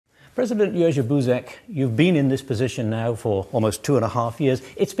President Jerzy Buzek, you've been in this position now for almost 2.5 years.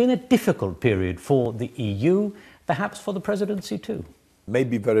 It's been a difficult period for the EU, perhaps for the presidency too.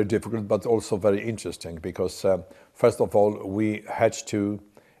 Maybe very difficult, but also very interesting, because first of all, we had to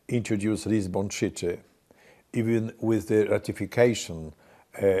introduce Lisbon Treaty. Even with the ratification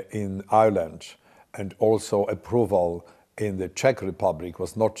in Ireland and also approval in the Czech Republic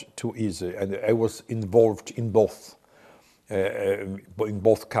was not too easy, and I was involved in both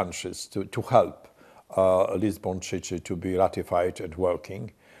countries to help Lisbon Treaty to be ratified and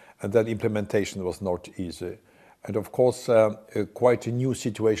working, and then implementation was not easy. And of course, quite a new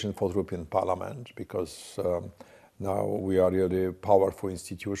situation for the European Parliament, because now we are really a powerful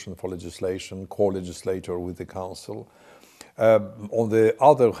institution for legislation, co-legislator with the Council. On the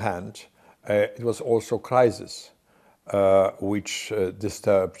other hand, it was also crisis which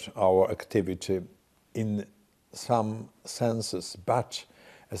disturbed our activity in some senses. But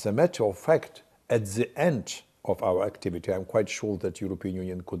as a matter of fact, at the end of our activity, I'm quite sure that the European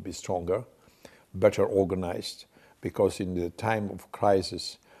Union could be stronger, better organized, because in the time of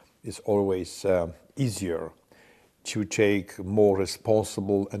crisis, it's always easier to take more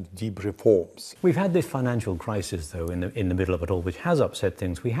responsible and deep reforms. We've had this financial crisis, though, in the middle of it all, which has upset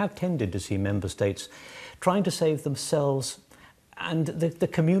things. We have tended to see member states trying to save themselves, and the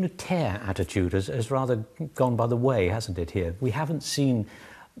communautaire attitude has rather gone by the way, hasn't it, here? We haven't seen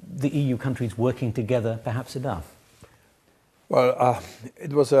the EU countries working together perhaps enough. Well,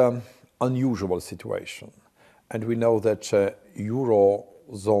 it was an unusual situation, and we know that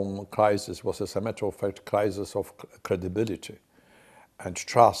Eurozone crisis was, as a matter of fact, crisis of credibility and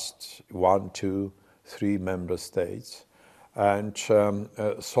trust, 1, 2, 3 member states, and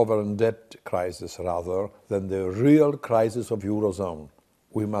sovereign debt crisis rather than the real crisis of Eurozone.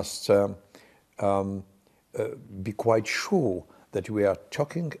 We must be quite sure that we are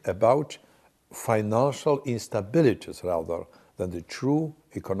talking about financial instabilities rather than the true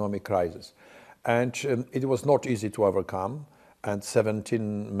economic crisis. And it was not easy to overcome, and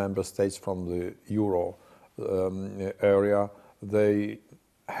 17 member states from the Euro area, they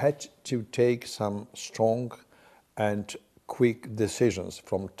had to take some strong and quick decisions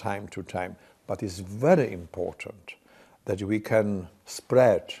from time to time. But it's very important that we can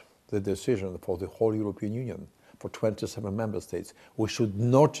spread the decision for the whole European Union, for 27 member states. We should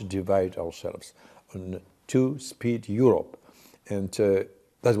not divide ourselves on two-speed Europe. And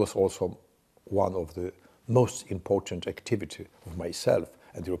that was also one of the most important activity of myself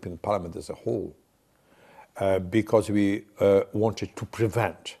and the European Parliament as a whole, because we wanted to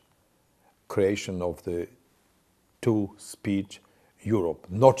prevent creation of the two-speed Europe,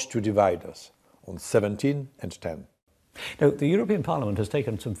 not to divide us on 17 and 10. Now, the European Parliament has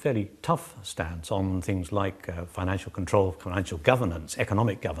taken some fairly tough stance on things like financial control, financial governance,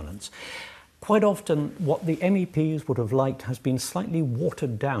 economic governance. Quite often, what the MEPs would have liked has been slightly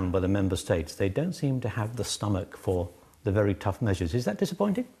watered down by the member states. They don't seem to have the stomach for the very tough measures. Is that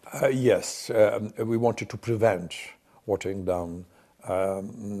disappointing? Yes, we wanted to prevent watering down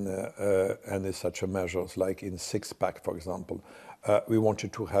any such measures, like in six-pack, for example. We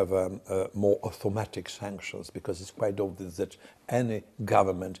wanted to have more automatic sanctions, because it's quite obvious that any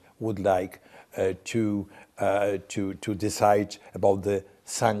government would like to decide about the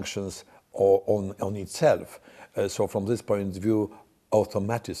sanctions on itself. So from this point of view,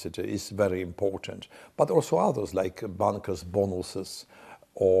 automaticity is very important. But also others, like bankers' bonuses,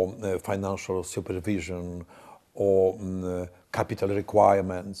 or financial supervision, or capital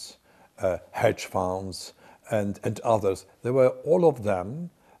requirements, hedge funds, and others. There were all of them,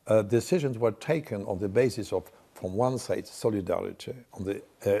 decisions were taken on the basis of, from one side, solidarity, on the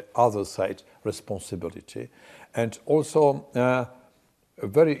other side, responsibility, and also a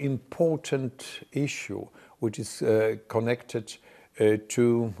very important issue, which is connected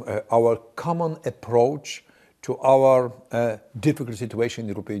to our common approach to our difficult situation in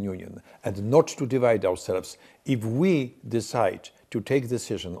the European Union, and not to divide ourselves. If we decide to take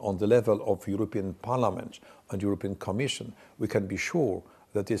decision on the level of European Parliament and European Commission, we can be sure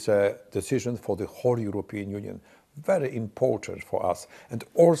that it's a decision for the whole European Union. Very important for us. And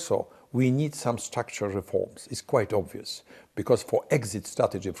also, we need some structural reforms. It's quite obvious, because for exit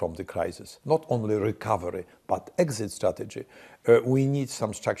strategy from the crisis, not only recovery, but exit strategy, we need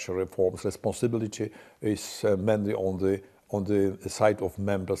some structural reforms. Responsibility is mainly on the side of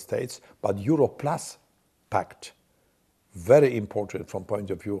member states, but Euro Plus Pact, very important from point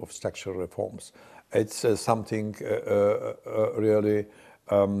of view of structural reforms. It's something really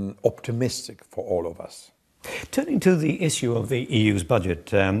optimistic for all of us. Turning to the issue of the EU's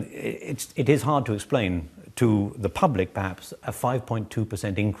budget, it is hard to explain to the public, perhaps, a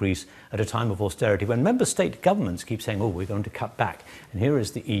 5.2% increase at a time of austerity, when member state governments keep saying, oh, we're going to cut back. And here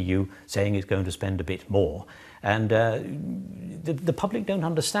is the EU saying it's going to spend a bit more. And the public don't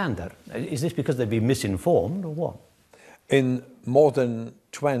understand that. Is this because they've been misinformed or what? In more than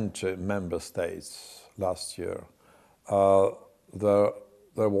 20 member states last year, there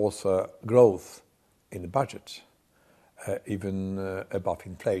was a growth in the budget, even above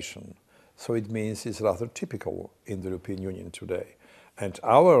inflation. So it means it's rather typical in the European Union today. And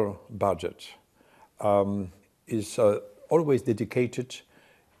our budget is always dedicated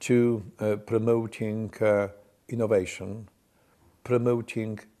to promoting innovation,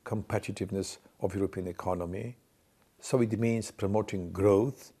 promoting competitiveness of European economy. So it means promoting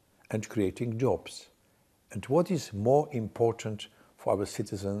growth and creating jobs. And what is more important for our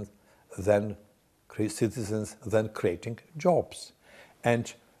citizens than creating jobs?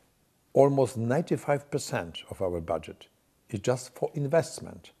 And almost 95% of our budget is just for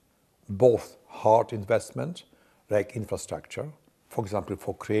investment, both hard investment, like infrastructure, for example,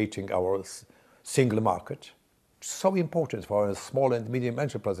 for creating our single market, so important for our small and medium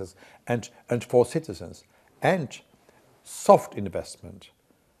enterprises and for citizens, and soft investment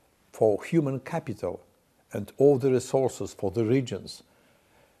for human capital and all the resources for the regions.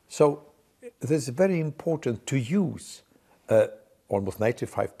 So it is very important to use almost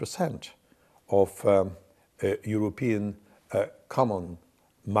 95% of European common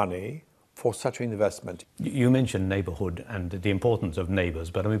money for such investment. You mentioned neighbourhood and the importance of neighbours,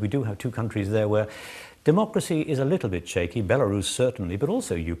 but I mean, we do have two countries there where democracy is a little bit shaky, Belarus certainly, but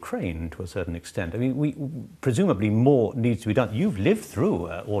also Ukraine to a certain extent. I mean, presumably more needs to be done. You've lived through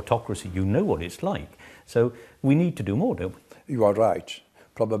autocracy, you know what it's like. So we need to do more, don't we? You are right.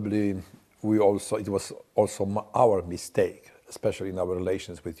 Probably it was also our mistake, especially in our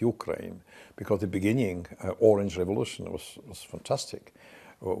relations with Ukraine, because the beginning, Orange Revolution was fantastic.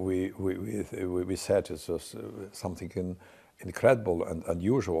 We said it was something incredible and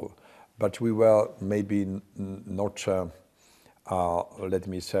unusual, but we were maybe not, let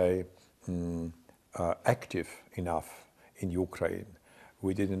me say, active enough in Ukraine.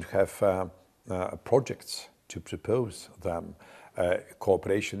 We didn't have projects to propose them,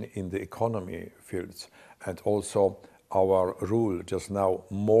 cooperation in the economy fields, and also our rule just now,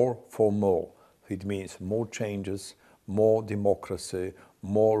 more for more. It means more changes, more democracy,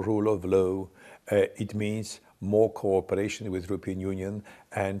 more rule of law. It means more cooperation with the European Union,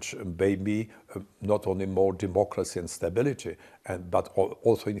 and maybe not only more democracy and stability, but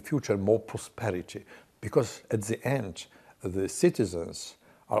also in the future more prosperity. Because at the end, the citizens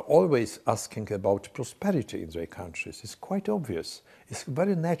are always asking about prosperity in their countries. It's quite obvious. It's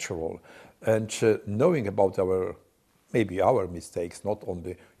very natural. And knowing about maybe our mistakes, not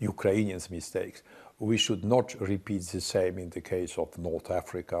only Ukrainians' mistakes, we should not repeat the same in the case of North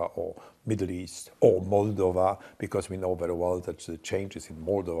Africa or Middle East or Moldova, because we know very well that the changes in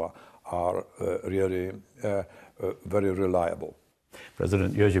Moldova are really very reliable.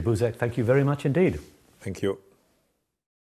 President Jerzy Buzek, thank you very much indeed. Thank you.